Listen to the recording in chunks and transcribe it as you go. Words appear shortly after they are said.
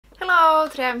Hello,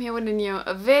 today I'm here with a new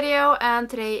video, and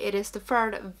today it is the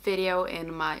third video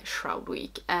in my Shroud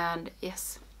week. And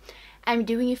yes, I'm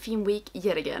doing a theme week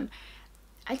yet again.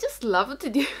 I just love to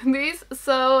do this.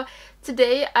 So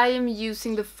today I am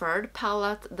using the third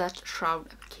palette that Shroud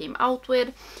came out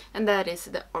with, and that is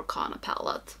the Arcana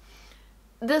palette.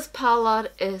 This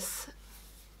palette is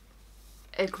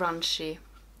a grungy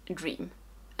dream.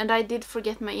 And I did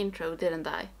forget my intro, didn't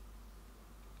I?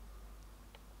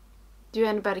 Do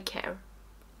anybody care?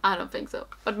 I don't think so.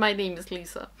 But my name is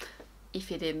Lisa,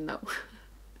 if you didn't know.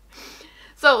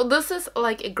 So this is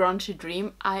like a grungy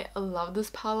dream. I love this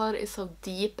palette. It's so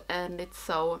deep and it's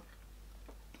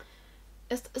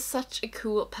such a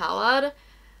cool palette.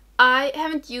 I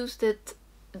haven't used it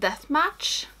that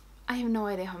much. I have no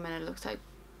idea how many looks I'm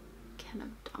kind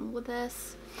of done with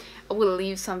this. I will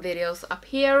leave some videos up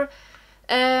here.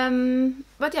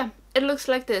 But yeah, it looks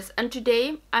like this. And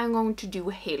today I'm going to do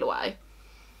a halo eye.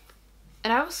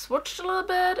 And I was swatched a little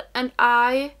bit, and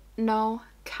I know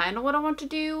kind of what I want to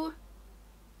do.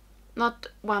 Not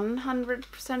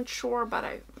 100% sure, but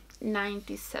I'm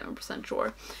 97%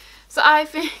 sure. So I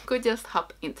think we just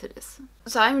hop into this.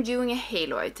 So I'm doing a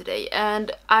halo eye today,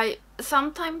 and I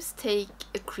sometimes take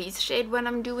a crease shade when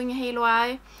I'm doing a halo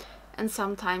eye, and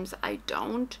sometimes I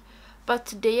don't. But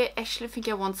today I actually think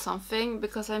I want something,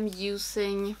 because I'm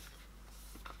using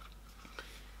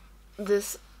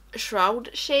this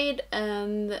Shroud shade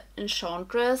and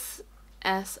Enchantress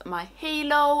as my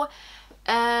halo,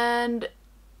 and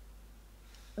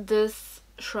this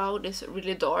Shroud is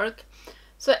really dark,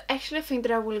 so I actually think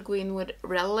that I will go in with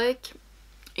Relic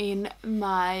in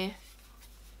my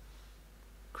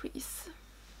crease.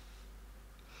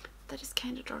 That is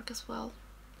kind of dark as well.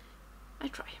 I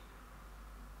try.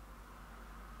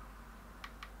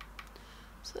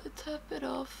 So I tap it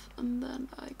off and then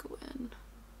I go in.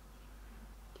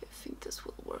 I think this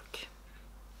will work.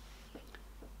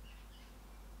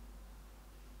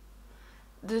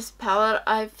 This palette,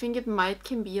 I think it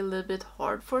can be a little bit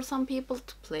hard for some people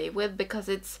to play with, because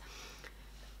it's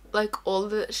like all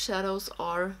the shadows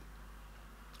are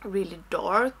really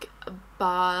dark,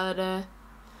 but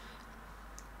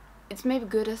it's maybe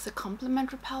good as a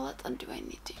complementary palette. And do I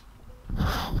need to?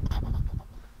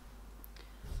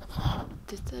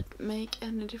 Did that make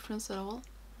any difference at all?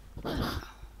 I don't know.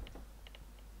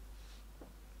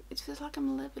 It feels like I'm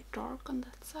a little bit dark on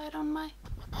that side on my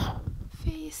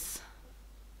face.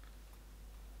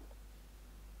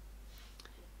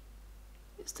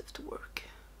 Just have to work.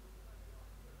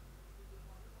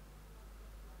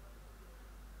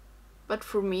 But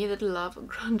for me that love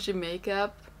grungy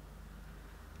makeup,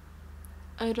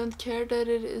 I don't care that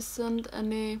it isn't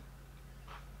any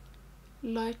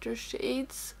lighter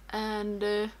shades,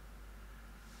 and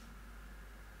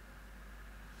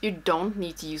you don't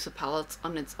need to use a palette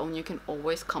on its own. You can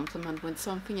always complement with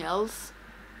something else.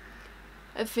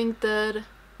 I think that,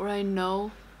 or I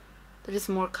know that it's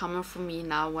more common for me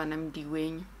now when I'm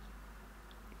doing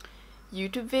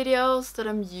YouTube videos, that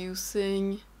I'm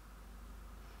using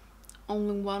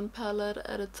only one palette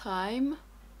at a time.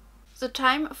 So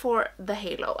time for the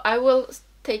halo. I will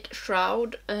take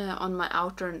Shroud on my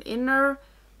outer and inner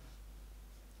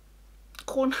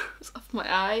corners of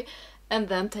my eye, and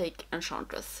then take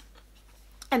Enchantress.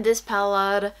 And this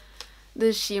palette,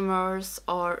 the shimmers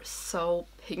are so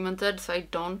pigmented, so I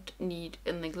don't need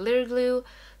any glitter glue.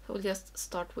 So we'll just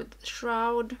start with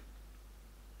Shroud.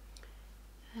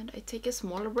 And I take a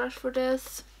smaller brush for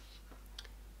this.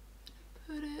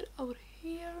 Put it out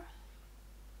here.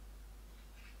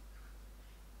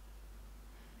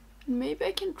 And maybe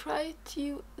I can try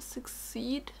to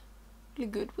succeed really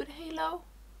good with halo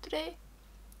today.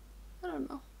 I don't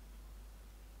know.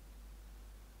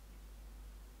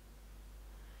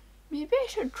 Maybe I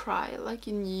should try like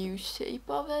a new shape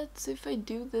of it. So if I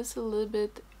do this a little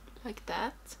bit like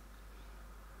that,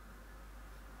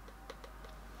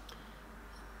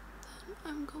 then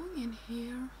I'm going in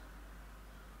here.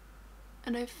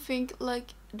 And I think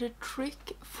like the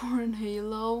trick for an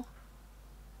halo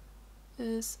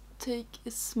is take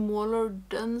a smaller,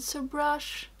 denser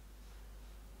brush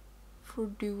for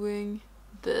doing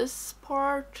this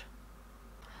part.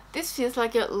 This feels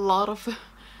like a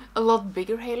lot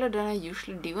bigger halo than I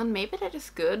usually do, and maybe that is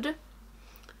good.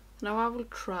 Now I will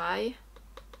try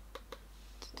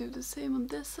to do the same on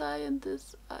this eye, and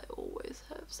this I always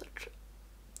have such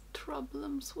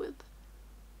problems with.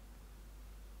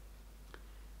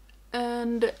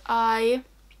 And I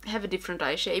have a different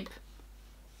eye shape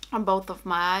on both of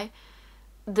my eye.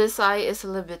 This eye is a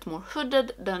little bit more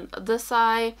hooded than this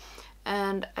eye,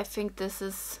 and I think this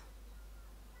is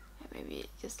maybe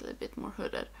just a little bit more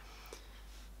hooded.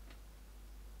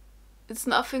 It's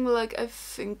nothing like I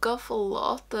think of a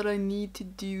lot that I need to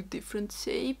do different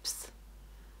shapes.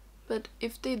 But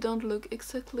if they don't look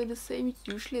exactly the same, it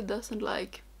usually doesn't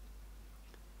like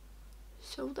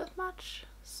show that much.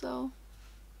 So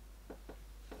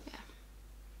yeah.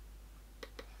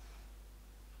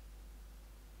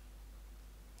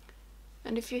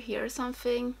 And if you hear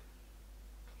something,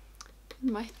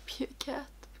 it might be a cat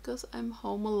because I'm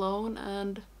home alone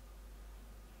and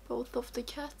both of the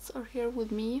cats are here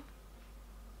with me.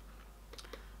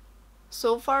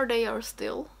 So far they are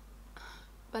still,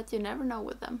 but you never know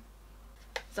with them.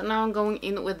 So now I'm going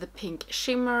in with the pink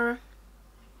shimmer.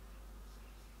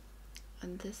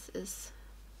 And this is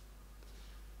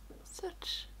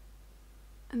such...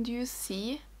 And do you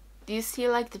see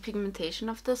like the pigmentation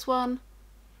of this one?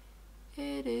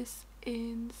 It is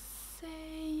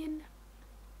insane.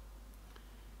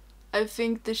 I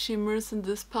think the shimmers in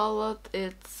this palette,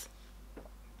 it's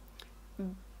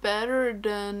better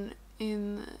than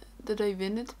in the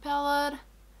Divinity palette.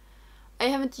 I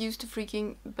haven't used the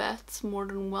freaking bats more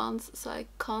than once, so I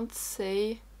can't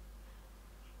say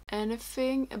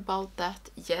anything about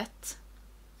that yet.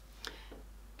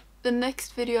 The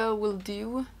next video I will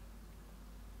do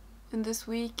in this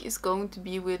week is going to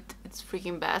be with its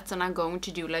freaking bats, and I'm going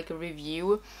to do like a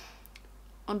review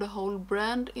on the whole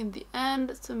brand in the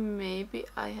end, so maybe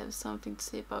I have something to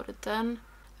say about it then.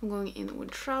 I'm going in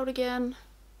with Shroud again.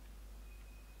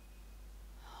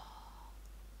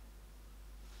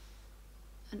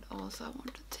 And also I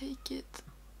want to take it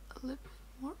a little bit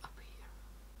more up here.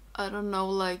 I don't know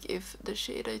like if the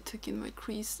shade I took in my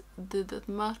crease did that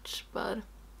much, but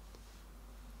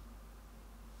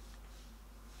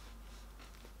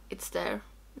it's there.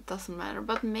 It doesn't matter.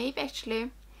 But maybe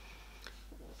actually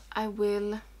I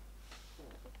will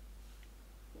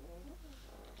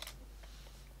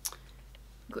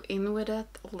go in with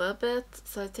it a little bit.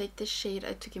 So I take the shade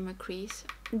I took in my crease,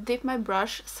 dip my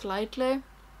brush lightly,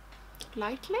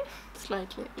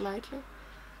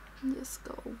 and just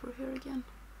go over here again.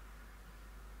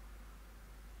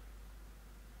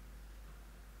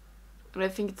 And I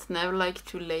think it's never like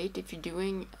too late if you're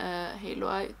doing a halo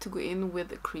eye to go in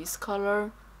with a crease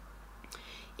color.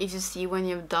 If you see when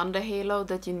you've done the halo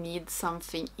that you need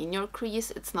something in your crease,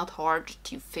 it's not hard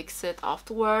to fix it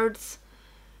afterwards.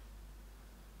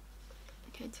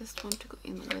 Okay, I just want to go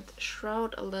in with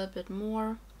Shroud a little bit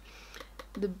more.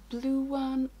 The blue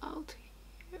one out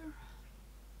here.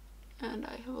 And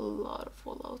I have a lot of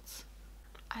fallouts.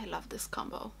 I love this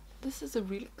combo. This is a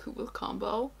really cool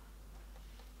combo.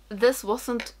 This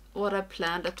wasn't what I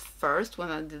planned at first when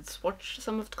I did swatch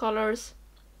some of the colors.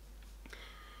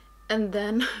 And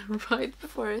then right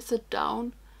before I sat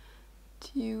down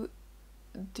to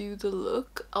do the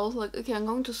look, I was like, okay, I'm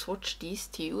going to swatch these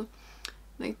two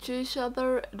next to each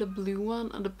other, the blue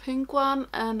one and the pink one,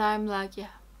 and I'm like, yeah,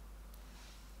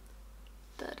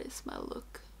 that is my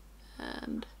look,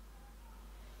 and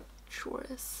it sure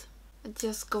is.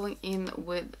 Just going in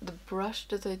with the brush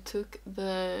that I took,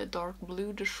 the dark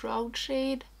blue, the Shroud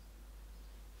shade,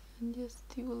 and just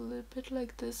do a little bit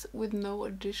like this with no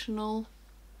additional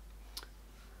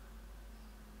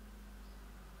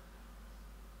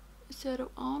shadow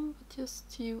on, but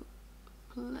just to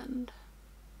blend.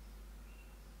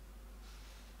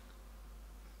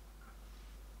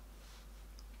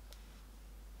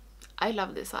 I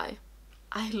love this eye.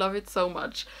 I love it so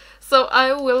much. So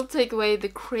I will take away the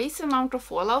crazy amount of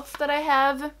fallouts that I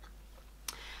have.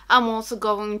 I'm also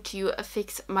going to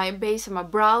fix my base and my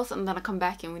brows, and then I'll come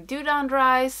back and we do the under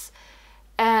eyes.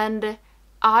 And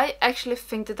I actually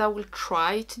think that I will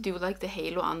try to do like the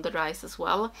halo under the eyes as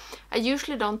well. I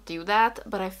usually don't do that,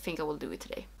 but I think I will do it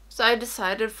today. So I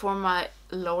decided for my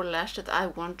lower lash that I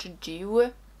want to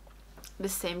do the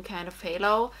same kind of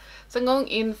halo. So I'm going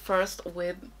in first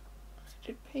with... I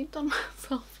did paint on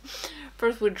myself.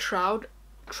 First with Shroud.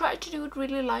 Try to do it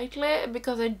really lightly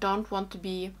because I don't want to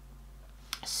be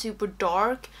super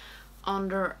dark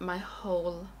under my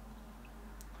whole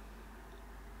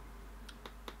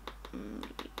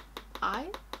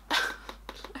eye.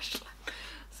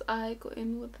 So I go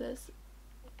in with this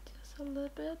just a little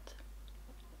bit.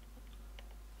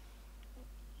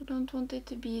 I don't want it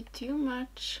to be too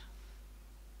much,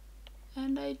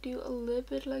 and I do a little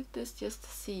bit like this just to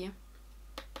see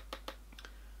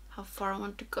how far I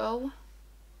want to go.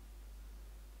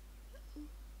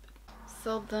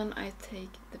 So then I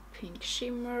take the pink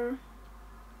shimmer,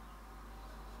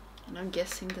 and I'm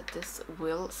guessing that this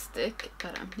will stick,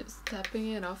 but I'm just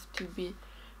tapping it off to be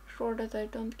sure that I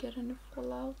don't get any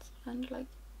fallouts, and like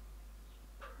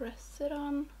press it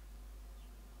on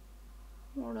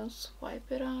more than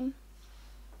swipe it on.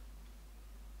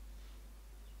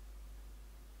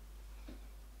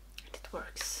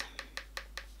 works.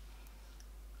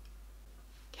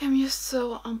 I'm just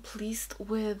so unpleased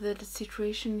with the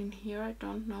situation in here. I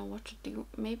don't know what to do.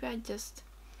 Maybe I just...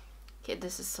 Okay,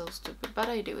 this is so stupid, but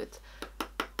I do it.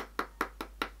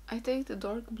 I take the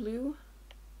dark blue.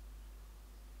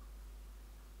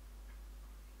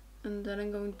 And then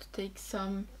I'm going to take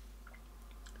some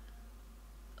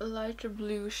lighter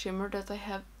blue shimmer that I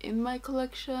have in my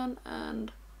collection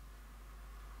and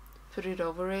put it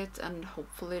over it, and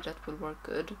hopefully that will work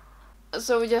good.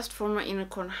 So just for my inner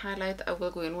corner highlight, I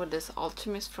will go in with this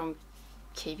Ultimist from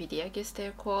KVD, I guess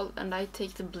they're called, and I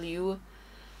take the blue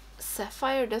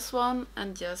Sapphire, this one,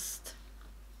 and just...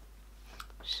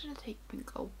 Should I take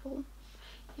Pink Opal?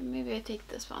 Yeah, maybe I take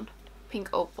this one, Pink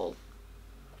Opal.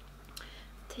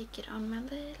 Take it on my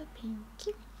little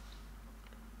pinky,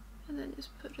 and then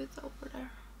just put it over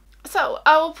there. So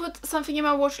I will put something in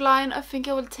my waterline. I think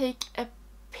I will take a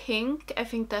pink. I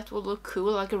think that will look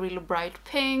cool, like a really bright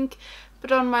pink.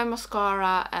 Put on my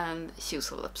mascara and choose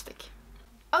a lipstick.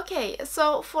 Okay,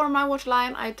 so for my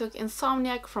waterline I took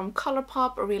Insomniac from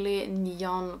Colourpop, a really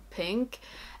neon pink.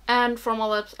 And for my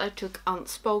lips I took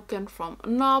Unspoken from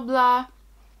Nabla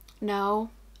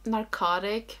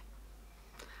Narcotic.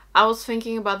 I was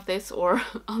thinking about this or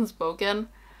Unspoken,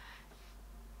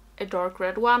 a dark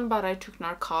red one, but I took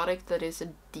Narcotic, that is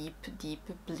a deep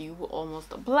blue,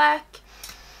 almost a black.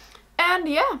 And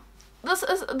yeah, this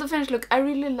is the finished look. I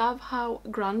really love how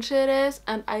grungy it is,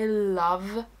 and I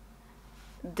love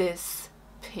this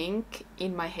pink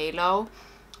in my halo.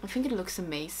 I think it looks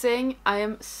amazing. I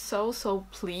am so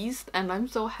pleased, and I'm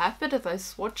so happy that I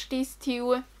swatched these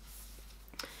two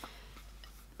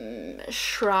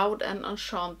Shroud and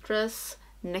Enchantress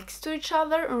next to each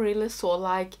other and really saw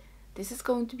like this is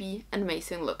going to be an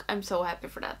amazing look. I'm so happy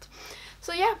for that.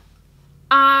 So yeah,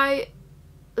 I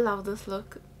love this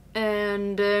look,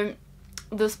 and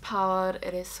this palette,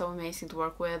 it is so amazing to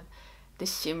work with. The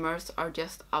shimmers are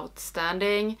just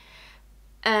outstanding.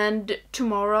 And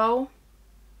tomorrow,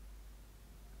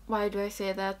 why do I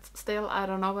say that still? I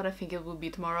don't know, but I think it will be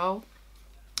tomorrow.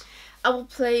 I will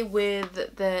play with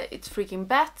the It's Freaking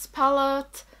Bats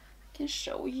palette. I can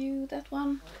show you that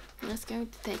one. I'm just going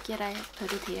to take it, I have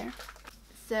put it here.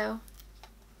 So,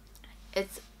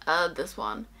 it's this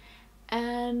one.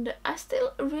 And I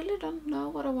still really don't know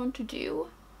what I want to do.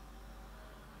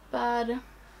 But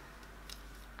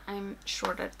I'm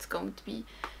sure that it's going to be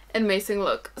an amazing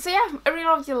look. So yeah, I really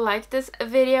hope you liked this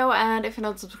video, and if you're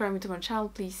not subscribing to my channel,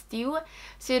 please do,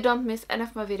 so you don't miss any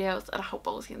of my videos, and I hope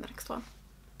I will see you in the next one.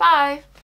 Bye!